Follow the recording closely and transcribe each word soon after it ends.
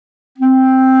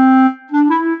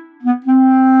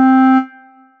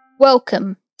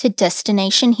Welcome to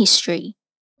Destination History,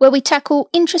 where we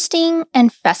tackle interesting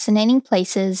and fascinating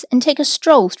places and take a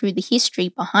stroll through the history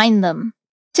behind them.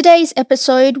 Today's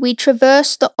episode, we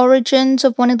traverse the origins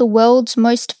of one of the world's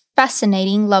most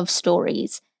fascinating love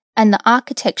stories and the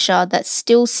architecture that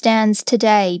still stands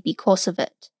today because of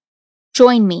it.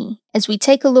 Join me as we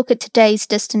take a look at today's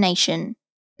destination,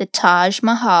 the Taj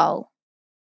Mahal.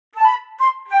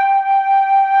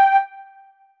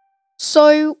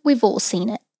 So, we've all seen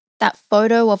it. That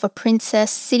photo of a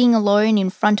princess sitting alone in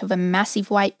front of a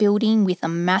massive white building with a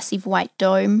massive white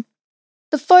dome.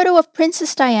 The photo of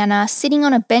Princess Diana sitting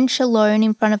on a bench alone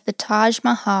in front of the Taj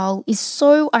Mahal is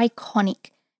so iconic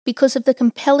because of the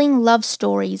compelling love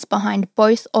stories behind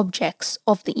both objects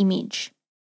of the image.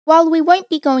 While we won't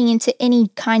be going into any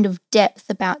kind of depth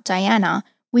about Diana,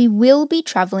 we will be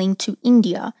travelling to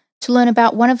India to learn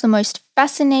about one of the most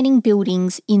fascinating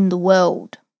buildings in the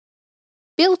world.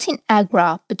 Built in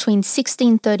Agra between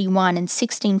 1631 and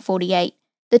 1648,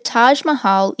 the Taj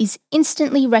Mahal is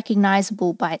instantly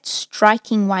recognisable by its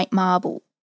striking white marble.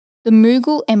 The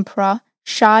Mughal Emperor,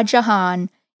 Shah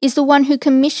Jahan, is the one who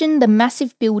commissioned the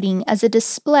massive building as a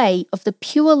display of the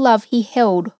pure love he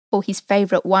held for his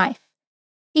favourite wife.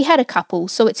 He had a couple,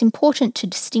 so it's important to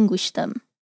distinguish them.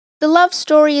 The love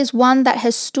story is one that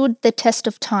has stood the test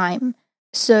of time.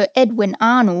 Sir Edwin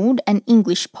Arnold, an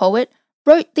English poet,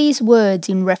 wrote these words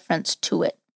in reference to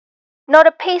it. "Not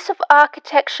a piece of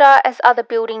architecture as other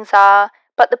buildings are,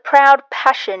 but the proud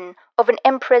passion of an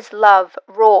emperor's love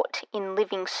wrought in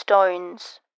living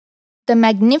stones." The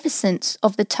magnificence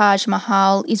of the Taj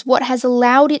Mahal is what has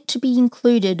allowed it to be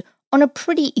included on a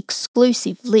pretty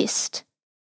exclusive list.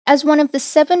 As one of the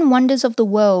 7 wonders of the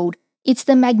world, it's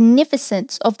the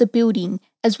magnificence of the building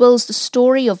as well as the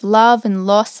story of love and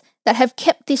loss that have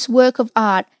kept this work of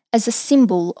art as a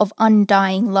symbol of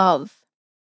undying love.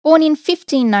 Born in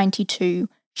 1592,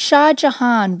 Shah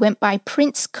Jahan went by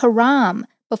Prince Karam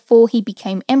before he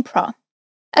became emperor.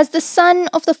 As the son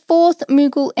of the 4th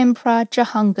Mughal Emperor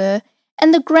Jahangir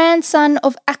and the grandson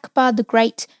of Akbar the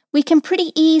Great, we can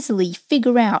pretty easily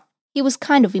figure out he was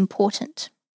kind of important.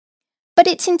 But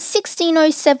it's in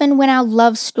 1607 when our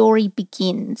love story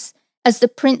begins. As the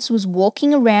prince was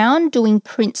walking around doing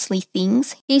princely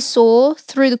things, he saw,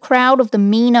 through the crowd of the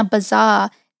Meena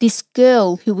Bazaar, this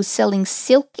girl who was selling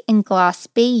silk and glass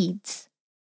beads.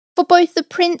 For both the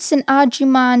prince and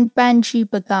Arjuman Banju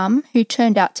Begum, who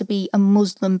turned out to be a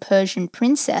Muslim Persian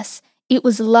princess, it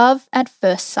was love at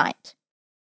first sight.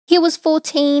 He was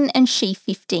 14 and she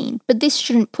 15, but this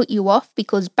shouldn't put you off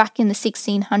because back in the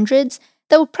 1600s,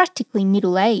 they were practically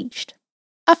middle-aged.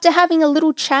 After having a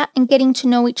little chat and getting to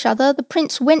know each other, the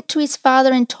prince went to his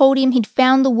father and told him he'd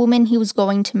found the woman he was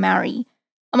going to marry,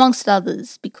 amongst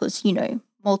others, because,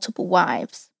 multiple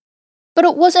wives. But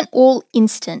it wasn't all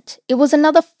instant. It was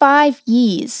another 5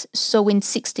 years, so in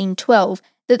 1612,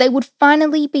 that they would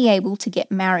finally be able to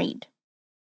get married.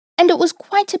 And it was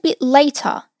quite a bit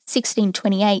later,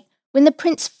 1628, when the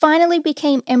prince finally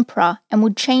became emperor and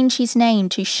would change his name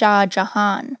to Shah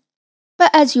Jahan.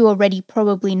 But as you already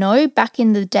probably know, back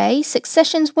in the day,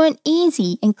 successions weren't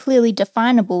easy and clearly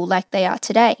definable like they are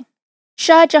today.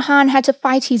 Shah Jahan had to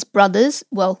fight his brothers,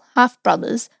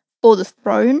 half-brothers, for the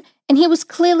throne, and he was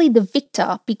clearly the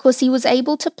victor because he was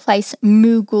able to place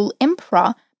Mughal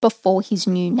Emperor before his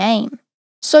new name.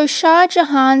 So Shah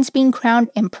Jahan's been crowned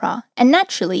emperor, and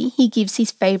naturally he gives his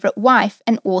favourite wife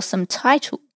an awesome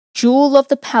title, Jewel of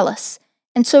the Palace,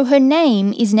 and so her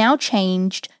name is now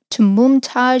changed to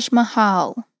Mumtaz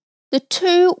Mahal. The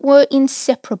two were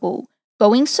inseparable,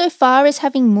 going so far as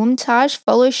having Mumtaz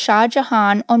follow Shah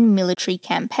Jahan on military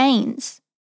campaigns.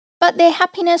 But their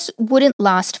happiness wouldn't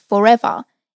last forever.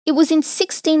 It was in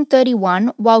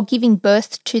 1631, while giving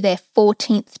birth to their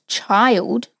 14th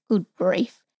child, good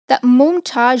grief, that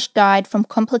Mumtaz died from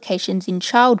complications in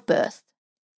childbirth.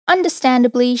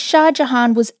 Understandably, Shah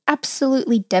Jahan was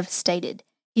absolutely devastated.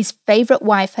 His favourite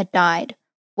wife had died.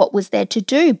 What was there to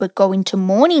do but go into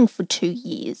mourning for 2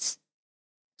 years?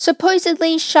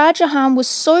 Supposedly, Shah Jahan was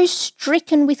so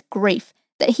stricken with grief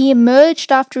that he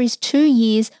emerged after his 2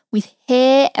 years with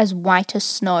hair as white as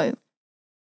snow,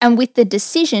 and with the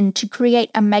decision to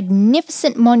create a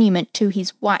magnificent monument to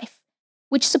his wife,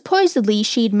 which supposedly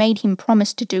she had made him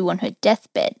promise to do on her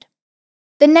deathbed.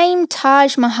 The name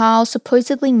Taj Mahal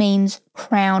supposedly means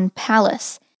crown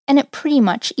palace, and it pretty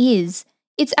much is.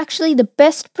 It's actually the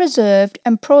best preserved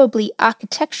and probably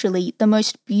architecturally the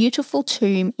most beautiful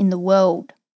tomb in the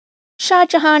world. Shah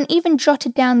Jahan even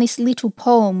jotted down this little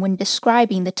poem when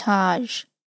describing the Taj.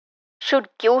 "Should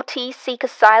guilty seek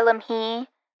asylum here,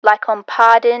 like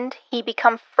unpardoned, he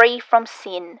become free from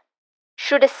sin.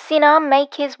 Should a sinner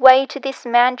make his way to this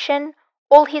mansion,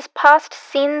 all his past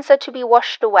sins are to be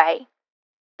washed away.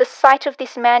 The sight of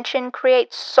this mansion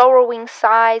creates sorrowing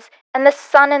sighs, and the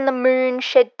sun and the moon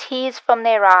shed tears from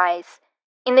their eyes.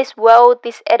 In this world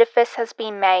this edifice has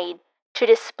been made, to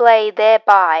display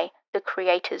thereby the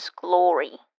Creator's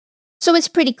glory. So it's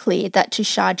pretty clear that to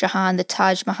Shah Jahan the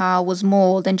Taj Mahal was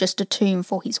more than just a tomb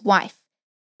for his wife.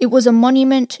 It was a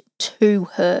monument to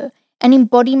her, an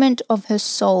embodiment of her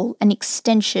soul, an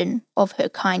extension of her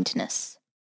kindness.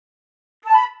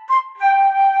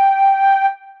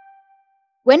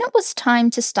 When it was time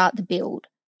to start the build,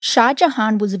 Shah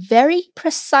Jahan was very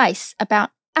precise about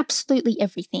absolutely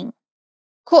everything.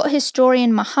 Court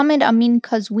historian Muhammad Amin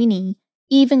Qazwini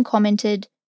even commented,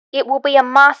 "It will be a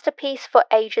masterpiece for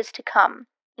ages to come,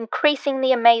 increasing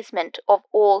the amazement of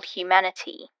all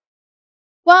humanity."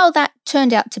 While that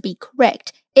turned out to be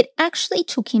correct, it actually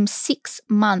took him 6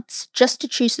 months just to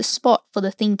choose the spot for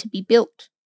the thing to be built.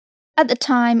 At the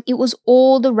time, it was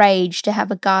all the rage to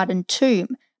have a garden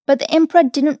tomb, but the emperor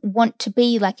didn't want to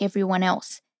be like everyone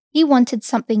else. He wanted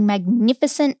something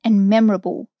magnificent and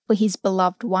memorable for his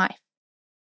beloved wife.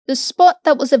 The spot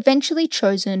that was eventually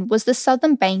chosen was the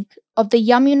southern bank of the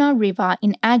Yamuna River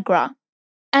in Agra,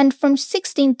 and from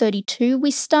 1632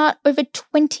 we start over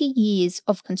 20 years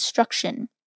of construction,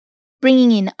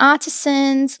 bringing in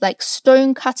artisans like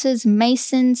stonecutters,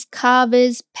 masons,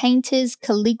 carvers, painters,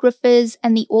 calligraphers,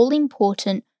 and the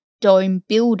all-important dome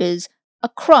builders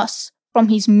across from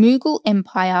his Mughal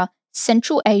Empire,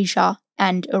 Central Asia,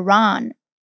 and Iran.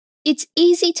 It's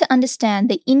easy to understand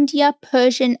the India,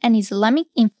 Persian, and Islamic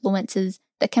influences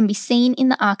that can be seen in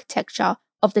the architecture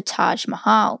of the Taj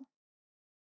Mahal.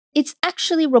 It's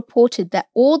actually reported that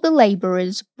all the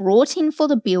labourers brought in for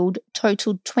the build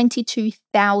totaled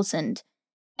 22,000,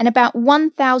 and about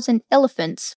 1,000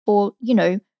 elephants for,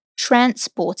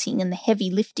 transporting and the heavy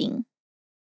lifting.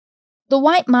 The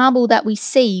white marble that we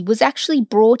see was actually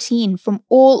brought in from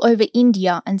all over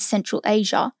India and Central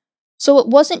Asia, so it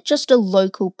wasn't just a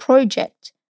local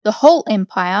project. The whole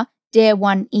empire, dare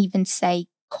one even say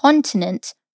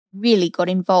continent, really got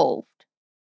involved.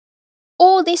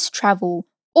 All this travel,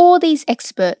 all these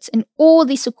experts, and all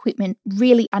this equipment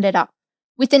really added up,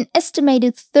 with an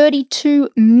estimated 32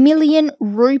 million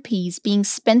rupees being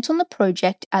spent on the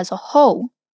project as a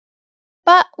whole.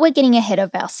 But we're getting ahead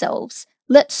of ourselves.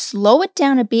 Let's slow it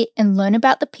down a bit and learn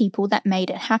about the people that made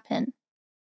it happen.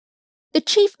 The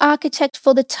chief architect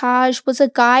for the Taj was a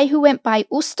guy who went by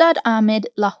Ustad Ahmed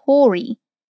Lahori.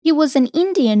 He was an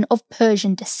Indian of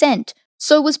Persian descent,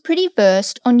 so was pretty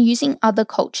versed on using other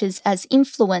cultures as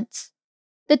influence.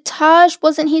 The Taj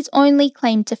wasn't his only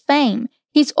claim to fame.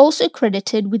 He's also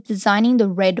credited with designing the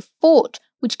Red Fort,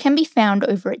 which can be found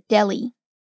over at Delhi.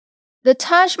 The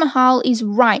Taj Mahal is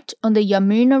right on the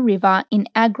Yamuna River in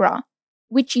Agra,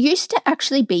 which used to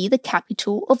actually be the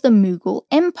capital of the Mughal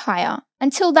Empire,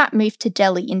 until that moved to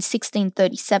Delhi in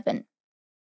 1637.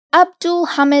 Abdul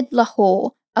Hamid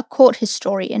Lahore, a court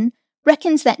historian,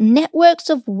 reckons that networks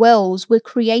of wells were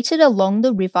created along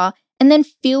the river and then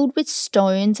filled with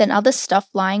stones and other stuff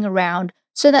lying around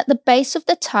so that the base of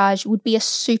the Taj would be a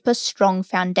super strong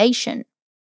foundation.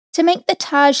 To make the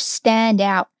Taj stand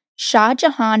out, Shah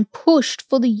Jahan pushed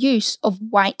for the use of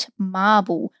white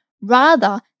marble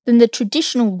rather than the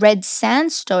traditional red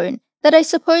sandstone that I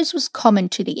suppose was common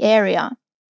to the area.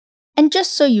 And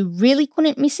just so you really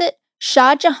couldn't miss it,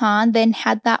 Shah Jahan then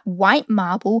had that white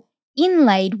marble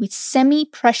inlaid with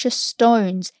semi-precious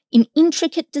stones in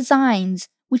intricate designs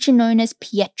which are known as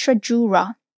pietra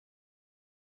dura.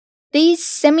 These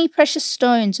semi-precious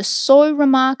stones are so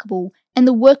remarkable and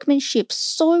the workmanship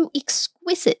so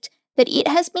exquisite that it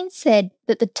has been said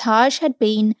that the Taj had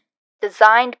been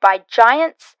designed by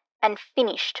giants and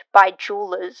finished by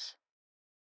jewelers.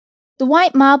 The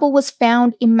white marble was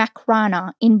found in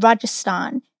Makrana in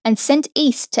Rajasthan and sent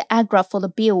east to Agra for the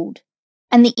build,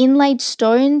 and the inlaid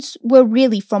stones were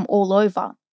really from all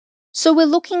over. So we're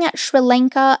looking at Sri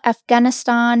Lanka,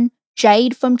 Afghanistan,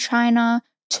 jade from China,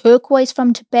 turquoise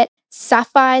from Tibet,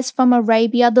 sapphires from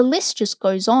Arabia, the list just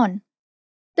goes on.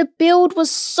 The build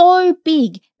was so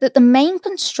big that the main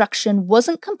construction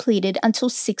wasn't completed until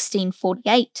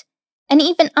 1648. And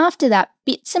even after that,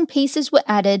 bits and pieces were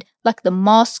added like the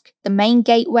mosque, the main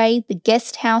gateway, the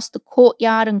guest house, the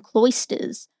courtyard and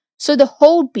cloisters. So the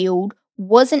whole build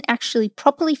wasn't actually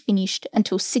properly finished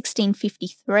until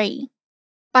 1653.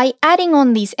 By adding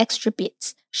on these extra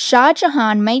bits, Shah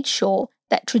Jahan made sure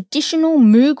that traditional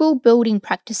Mughal building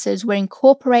practices were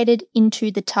incorporated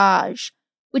into the Taj,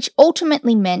 which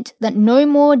ultimately meant that no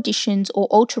more additions or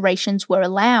alterations were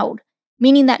allowed,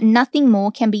 meaning that nothing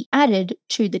more can be added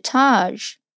to the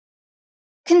Taj.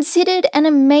 Considered an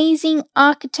amazing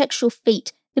architectural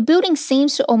feat, the building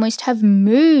seems to almost have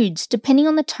moods depending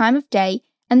on the time of day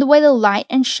and the way the light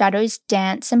and shadows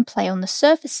dance and play on the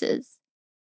surfaces.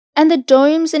 And the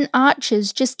domes and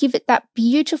arches just give it that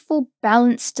beautiful,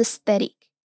 balanced aesthetic.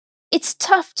 It's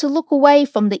tough to look away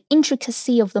from the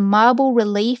intricacy of the marble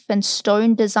relief and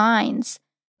stone designs,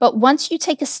 but once you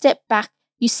take a step back,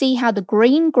 you see how the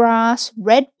green grass,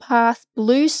 red path,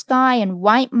 blue sky, and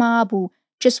white marble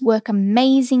just work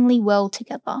amazingly well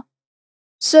together.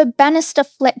 Sir Bannister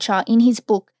Fletcher, in his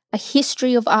book A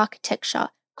History of Architecture,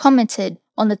 commented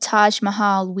on the Taj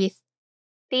Mahal with,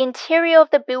 "The interior of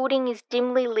the building is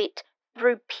dimly lit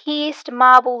through pierced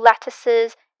marble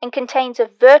lattices and contains a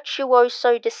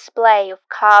virtuoso display of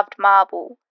carved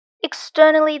marble.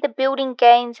 Externally, the building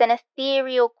gains an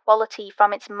ethereal quality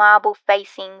from its marble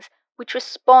facings, which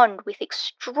respond with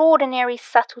extraordinary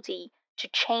subtlety to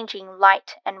changing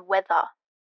light and weather."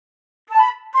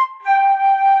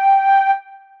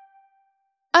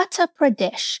 Uttar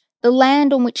Pradesh, the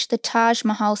land on which the Taj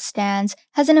Mahal stands,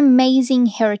 has an amazing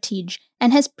heritage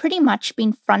and has pretty much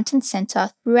been front and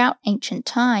centre throughout ancient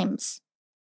times.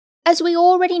 As we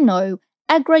already know,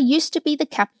 Agra used to be the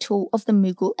capital of the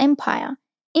Mughal Empire.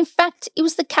 In fact, it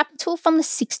was the capital from the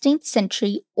 16th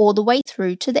century all the way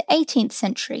through to the 18th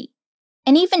century.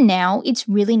 And even now, it's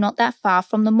really not that far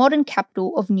from the modern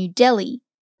capital of New Delhi,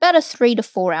 about a 3 to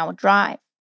 4 hour drive.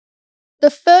 The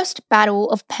First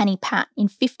Battle of Panipat in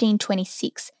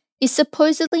 1526 is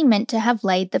supposedly meant to have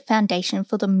laid the foundation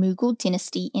for the Mughal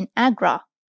dynasty in Agra.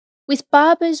 With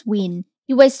Babur's win,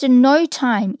 he wasted no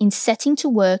time in setting to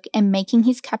work and making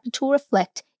his capital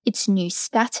reflect its new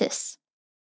status.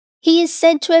 He is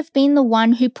said to have been the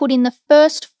one who put in the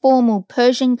first formal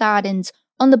Persian gardens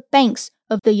on the banks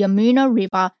of the Yamuna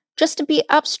River just a bit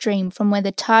upstream from where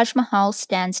the Taj Mahal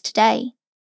stands today.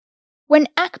 When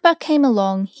Akbar came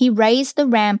along, he raised the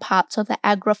ramparts of the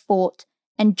Agra fort,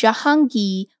 and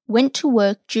Jahangir went to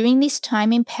work during this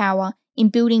time in power in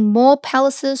building more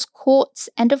palaces, courts,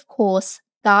 and of course,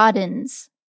 gardens.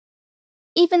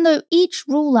 Even though each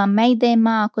ruler made their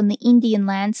mark on the Indian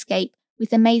landscape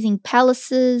with amazing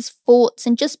palaces, forts,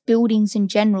 and just buildings in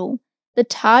general, the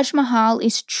Taj Mahal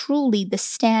is truly the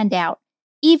standout,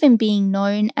 even being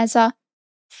known as a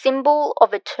symbol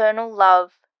of eternal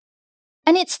love.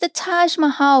 And it's the Taj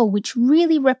Mahal which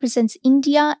really represents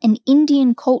India and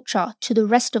Indian culture to the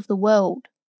rest of the world.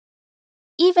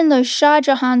 Even though Shah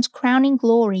Jahan's crowning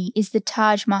glory is the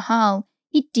Taj Mahal,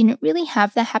 he didn't really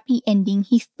have the happy ending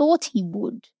he thought he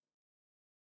would.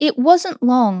 It wasn't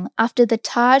long after the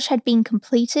Taj had been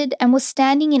completed and was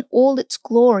standing in all its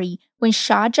glory when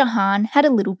Shah Jahan had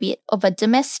a little bit of a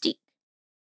domestic.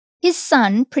 His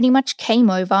son pretty much came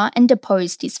over and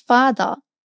deposed his father.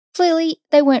 Clearly,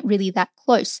 they weren't really that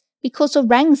close because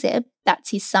Aurangzeb, that's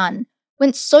his son,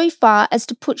 went so far as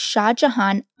to put Shah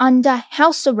Jahan under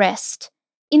house arrest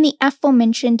in the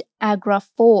aforementioned Agra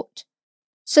fort,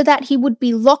 so that he would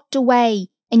be locked away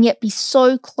and yet be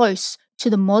so close to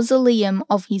the mausoleum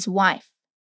of his wife.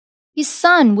 His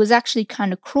son was actually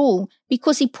kind of cruel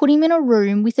because he put him in a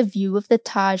room with a view of the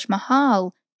Taj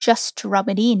Mahal just to rub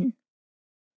it in.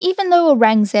 Even though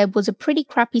Aurangzeb was a pretty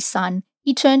crappy son,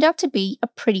 he turned out to be a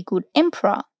pretty good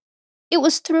emperor. It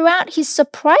was throughout his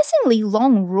surprisingly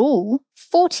long rule,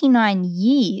 49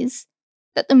 years,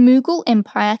 that the Mughal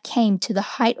Empire came to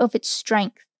the height of its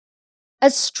strength.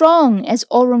 As strong as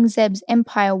Aurangzeb's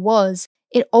empire was,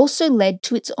 it also led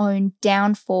to its own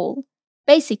downfall.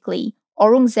 Basically,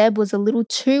 Aurangzeb was a little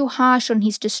too harsh on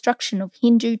his destruction of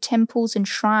Hindu temples and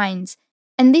shrines,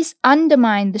 and this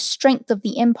undermined the strength of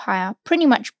the empire, pretty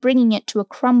much bringing it to a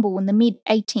crumble in the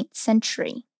mid-18th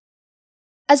century.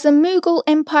 As the Mughal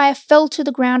Empire fell to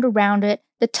the ground around it,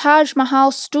 the Taj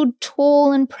Mahal stood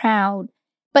tall and proud,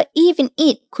 but even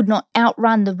it could not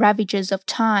outrun the ravages of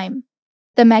time.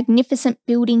 The magnificent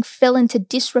building fell into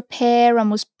disrepair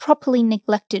and was properly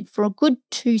neglected for a good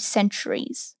 2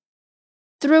 centuries.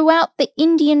 Throughout the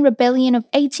Indian Rebellion of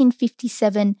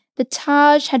 1857, the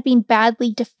Taj had been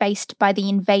badly defaced by the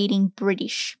invading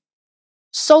British.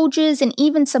 Soldiers and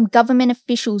even some government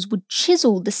officials would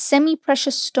chisel the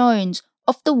semi-precious stones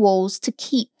off the walls to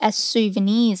keep as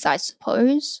souvenirs, I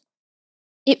suppose.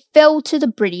 It fell to the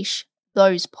British,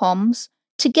 those Poms,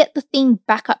 to get the thing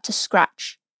back up to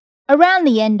scratch. Around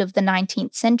the end of the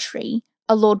 19th century,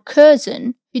 a Lord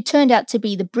Curzon, who turned out to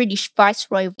be the British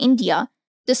Viceroy of India,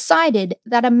 decided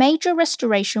that a major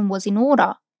restoration was in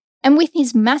order, and with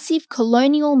his massive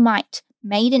colonial might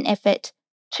made an effort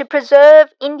to preserve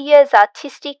India's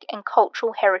artistic and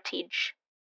cultural heritage.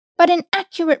 But an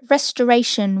accurate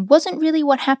restoration wasn't really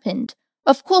what happened.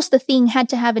 Of course, the thing had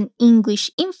to have an English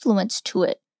influence to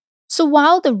it, So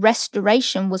while the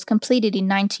restoration was completed in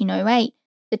 1908,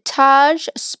 the Taj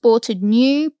sported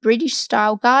new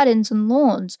British-style gardens and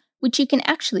lawns, which you can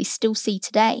actually still see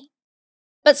today.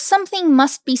 But something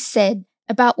must be said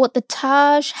about what the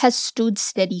Taj has stood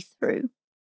steady through.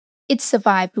 It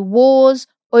survived wars,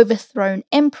 overthrown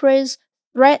emperors,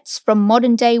 threats from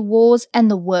modern-day wars, and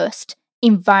the worst,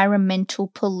 environmental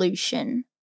pollution.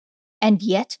 And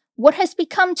yet, what has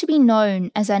become to be known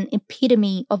as an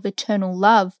epitome of eternal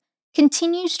love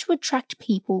continues to attract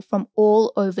people from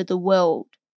all over the world.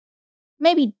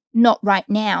 Maybe not right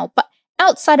now, but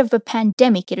outside of a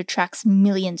pandemic, it attracts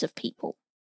millions of people.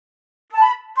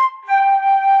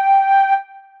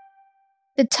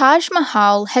 The Taj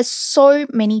Mahal has so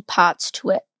many parts to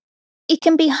it. It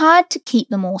can be hard to keep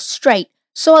them all straight,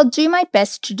 so I'll do my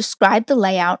best to describe the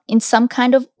layout in some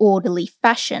kind of orderly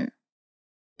fashion.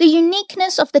 The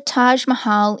uniqueness of the Taj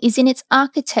Mahal is in its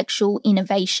architectural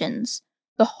innovations.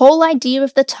 The whole idea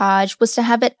of the Taj was to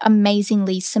have it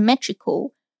amazingly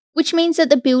symmetrical, which means that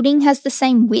the building has the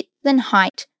same width and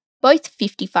height, both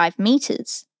 55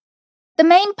 meters. The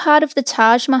main part of the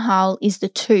Taj Mahal is the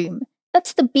tomb.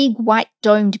 That's the big white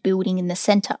domed building in the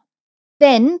center.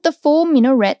 Then the 4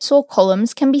 minarets or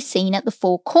columns can be seen at the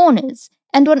 4 corners,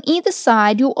 and on either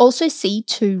side you'll also see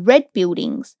 2 red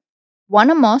buildings,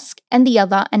 one a mosque and the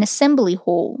other an assembly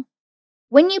hall.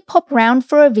 When you pop round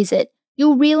for a visit,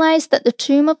 you'll realize that the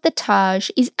tomb of the Taj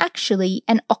is actually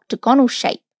an octagonal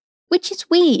shape, which is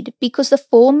weird because the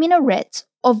 4 minarets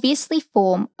obviously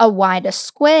form a wider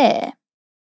square.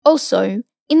 Also,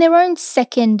 in their own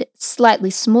second,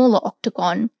 slightly smaller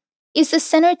octagon, is the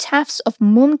cenotaphs of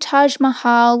Mumtaz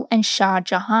Mahal and Shah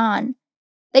Jahan.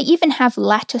 They even have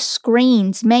lattice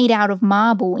screens made out of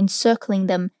marble encircling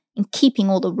them and keeping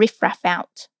all the riffraff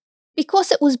out.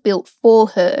 Because it was built for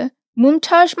her,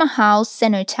 Mumtaz Mahal's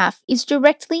cenotaph is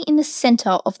directly in the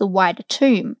centre of the wider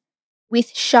tomb,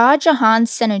 with Shah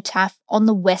Jahan's cenotaph on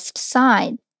the west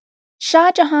side.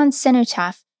 Shah Jahan's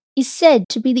cenotaph is said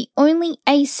to be the only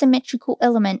asymmetrical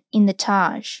element in the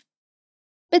Taj.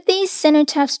 But these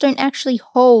cenotaphs don't actually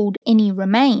hold any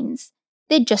remains.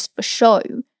 They're just for show.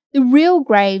 The real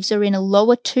graves are in a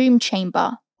lower tomb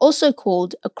chamber, also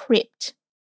called a crypt.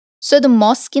 So the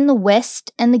mosque in the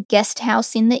west and the guest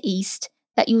house in the east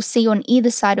that you'll see on either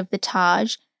side of the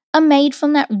Taj are made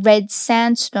from that red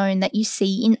sandstone that you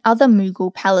see in other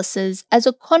Mughal palaces as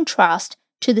a contrast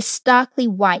to the starkly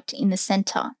white in the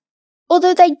centre.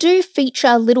 Although they do feature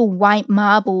a little white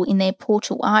marble in their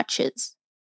portal arches.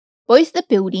 Both the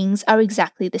buildings are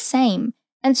exactly the same,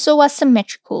 and so are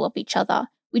symmetrical of each other,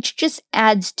 which just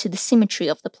adds to the symmetry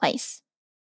of the place.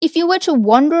 If you were to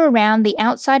wander around the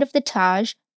outside of the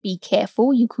Taj, be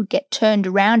careful, you could get turned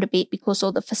around a bit because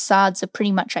all the facades are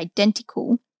pretty much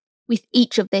identical, with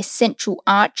each of their central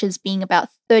arches being about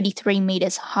 33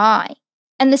 meters high,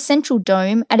 and the central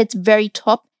dome at its very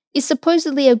top is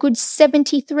supposedly a good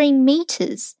 73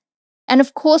 meters. And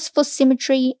of course, for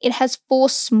symmetry, it has 4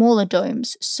 smaller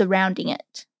domes surrounding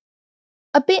it.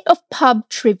 A bit of pub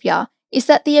trivia is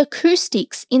that the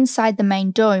acoustics inside the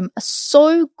main dome are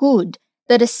so good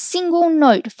that a single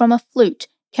note from a flute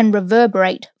can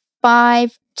reverberate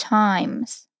 5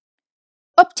 times.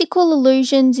 Optical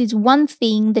illusions is one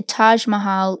thing the Taj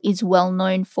Mahal is well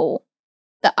known for.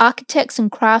 The architects and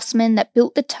craftsmen that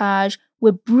built the Taj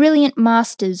were brilliant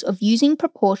masters of using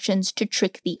proportions to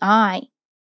trick the eye.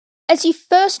 As you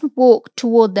first walk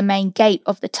toward the main gate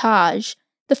of the Taj,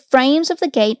 the frames of the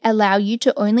gate allow you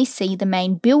to only see the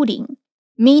main building,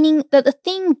 meaning that the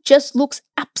thing just looks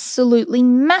absolutely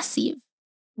massive,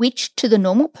 which to the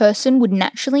normal person would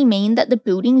naturally mean that the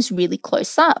building's really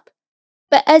close up.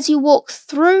 But as you walk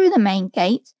through the main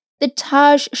gate, the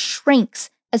Taj shrinks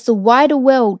as the wider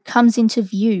world comes into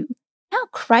view. How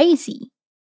crazy!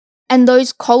 And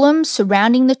those columns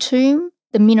surrounding the tomb,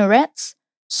 the minarets,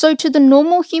 so to the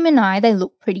normal human eye they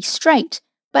look pretty straight,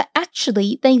 but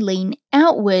actually they lean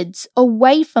outwards,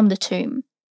 away from the tomb.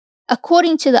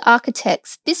 According to the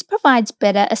architects, this provides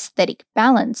better aesthetic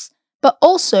balance, but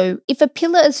also if a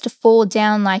pillar is to fall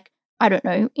down like, I don't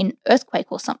know, in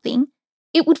earthquake or something,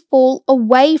 it would fall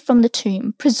away from the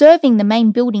tomb, preserving the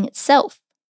main building itself.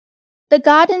 The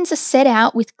gardens are set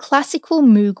out with classical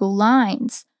Mughal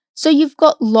lines, so you've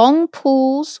got long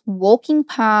pools, walking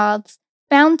paths,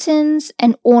 fountains,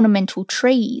 and ornamental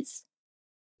trees.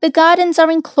 The gardens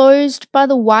are enclosed by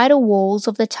the wider walls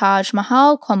of the Taj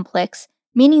Mahal complex,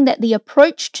 meaning that the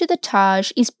approach to the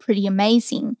Taj is pretty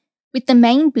amazing, with the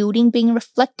main building being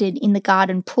reflected in the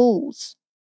garden pools.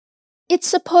 It's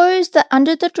supposed that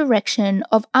under the direction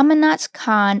of Amanat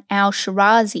Khan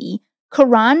al-Shirazi,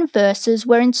 Quran verses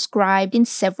were inscribed in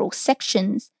several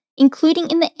sections, including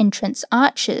in the entrance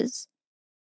arches.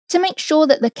 To make sure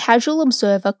that the casual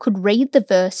observer could read the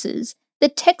verses, the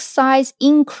text size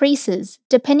increases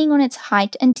depending on its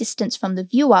height and distance from the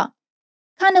viewer,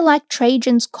 kind of like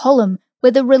Trajan's column,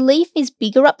 where the relief is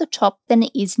bigger up the top than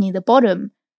it is near the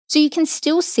bottom, so you can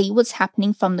still see what's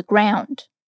happening from the ground.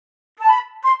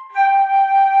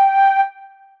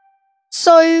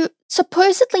 So,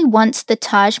 supposedly once the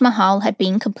Taj Mahal had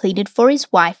been completed for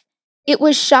his wife, it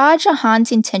was Shah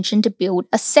Jahan's intention to build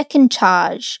a second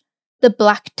Taj, the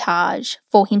Black Taj,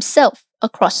 for himself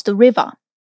across the river.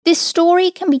 This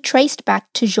story can be traced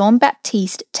back to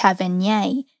Jean-Baptiste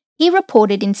Tavernier. He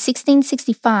reported in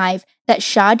 1665 that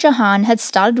Shah Jahan had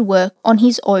started work on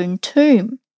his own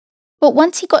tomb. But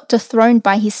once he got dethroned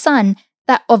by his son,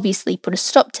 that obviously put a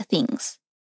stop to things.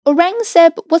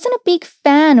 Aurangzeb wasn't a big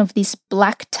fan of this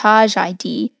Black Taj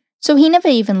idea, so he never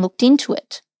even looked into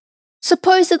it.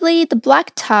 Supposedly, the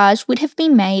Black Taj would have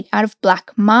been made out of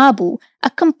black marble,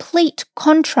 a complete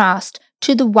contrast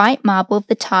to the white marble of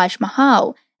the Taj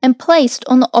Mahal, and placed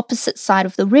on the opposite side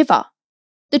of the river.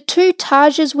 The two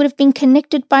Tajes would have been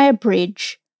connected by a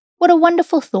bridge. What a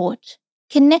wonderful thought.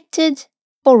 Connected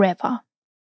forever.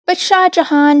 But Shah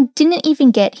Jahan didn't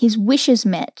even get his wishes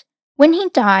met. When he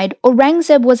died,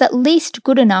 Aurangzeb was at least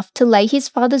good enough to lay his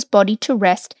father's body to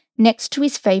rest next to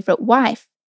his favourite wife.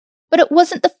 But it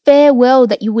wasn't the farewell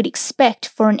that you would expect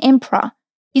for an emperor.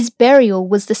 His burial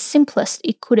was the simplest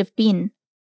it could have been.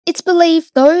 It's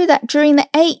believed, though, that during the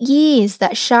 8 years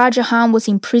that Shah Jahan was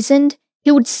imprisoned,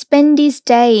 he would spend his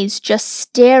days just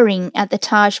staring at the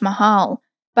Taj Mahal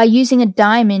by using a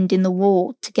diamond in the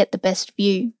wall to get the best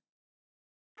view.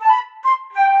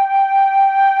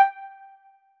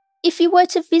 If you were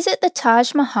to visit the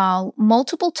Taj Mahal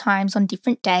multiple times on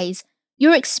different days,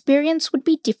 your experience would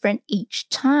be different each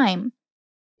time.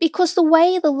 Because the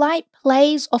way the light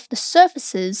plays off the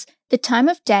surfaces, the time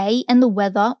of day and the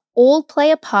weather all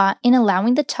play a part in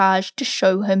allowing the Taj to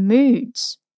show her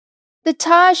moods. The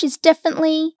Taj is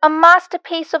definitely a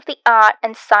masterpiece of the art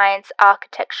and science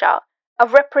architecture, a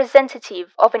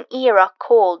representative of an era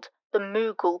called the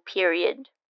Mughal period.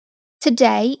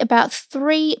 Today, about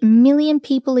 3 million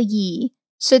people a year,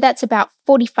 so that's about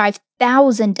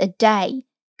 45,000 a day,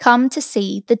 come to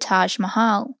see the Taj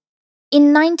Mahal.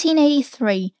 In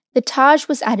 1983, the Taj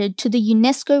was added to the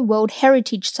UNESCO World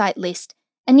Heritage Site list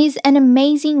and is an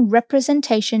amazing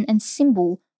representation and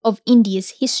symbol of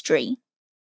India's history.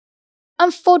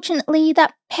 Unfortunately,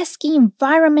 that pesky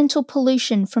environmental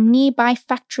pollution from nearby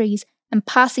factories and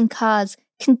passing cars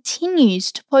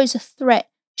continues to pose a threat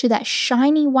to that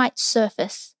shiny white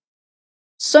surface.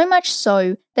 So much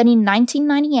so that in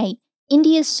 1998,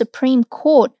 India's Supreme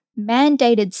Court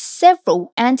mandated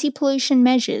several anti-pollution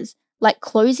measures like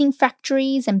closing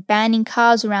factories and banning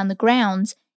cars around the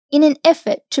grounds in an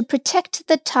effort to protect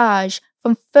the Taj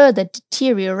from further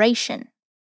deterioration.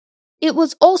 It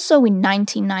was also in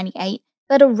 1998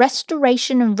 that a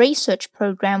restoration and research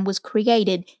program was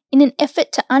created in an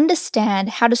effort to understand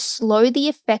how to slow the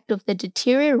effect of the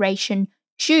deterioration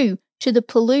due to the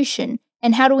pollution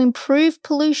and how to improve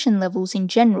pollution levels in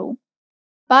general.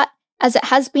 But as it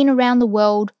has been around the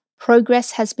world,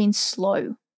 progress has been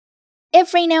slow.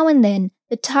 Every now and then,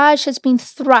 the Taj has been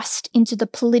thrust into the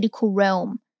political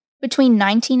realm. Between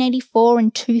 1984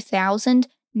 and 2000,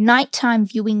 nighttime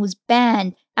viewing was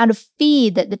banned out of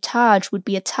fear that the Taj would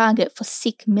be a target for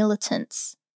Sikh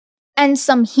militants. And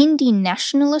some Hindi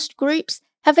nationalist groups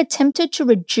have attempted to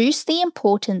reduce the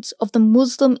importance of the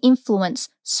Muslim influence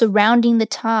surrounding the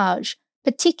Taj,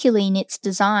 particularly in its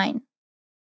design.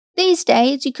 These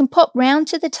days, you can pop round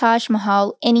to the Taj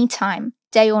Mahal anytime,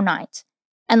 day or night.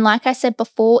 And like I said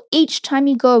before, each time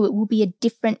you go, it will be a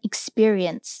different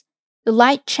experience. The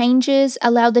light changes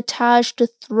allow the Taj to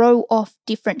throw off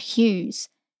different hues.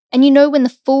 And you know when the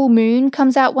full moon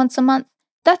comes out once a month?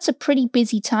 That's a pretty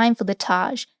busy time for the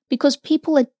Taj because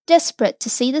people are desperate to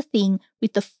see the thing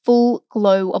with the full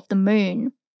glow of the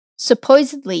moon.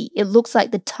 Supposedly, it looks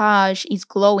like the Taj is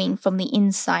glowing from the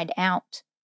inside out.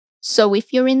 So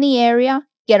if you're in the area,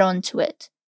 get onto it.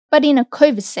 But in a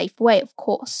COVID-safe way, of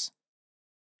course.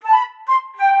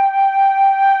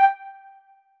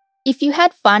 If you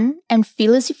had fun and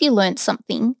feel as if you learned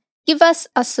something, give us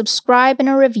a subscribe and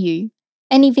a review.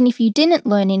 And even if you didn't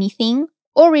learn anything,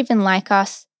 or even like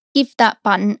us, give that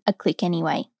button a click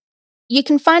anyway. You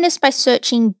can find us by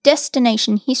searching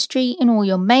Destination History in all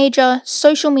your major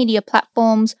social media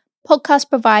platforms, podcast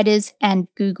providers, and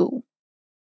Google.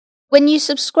 When you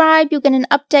subscribe, you'll get an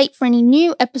update for any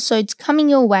new episodes coming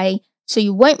your way, so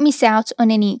you won't miss out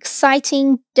on any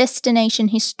exciting destination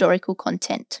historical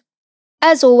content.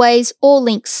 As always, all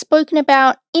links spoken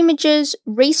about, images,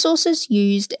 resources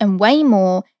used, and way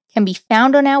more can be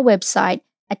found on our website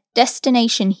at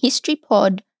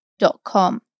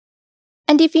destinationhistorypod.com.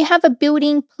 And if you have a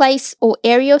building, place, or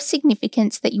area of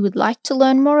significance that you would like to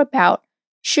learn more about,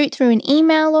 shoot through an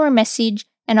email or a message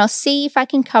and I'll see if I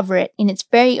can cover it in its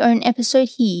very own episode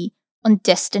here on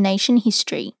Destination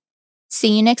History.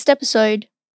 See you next episode.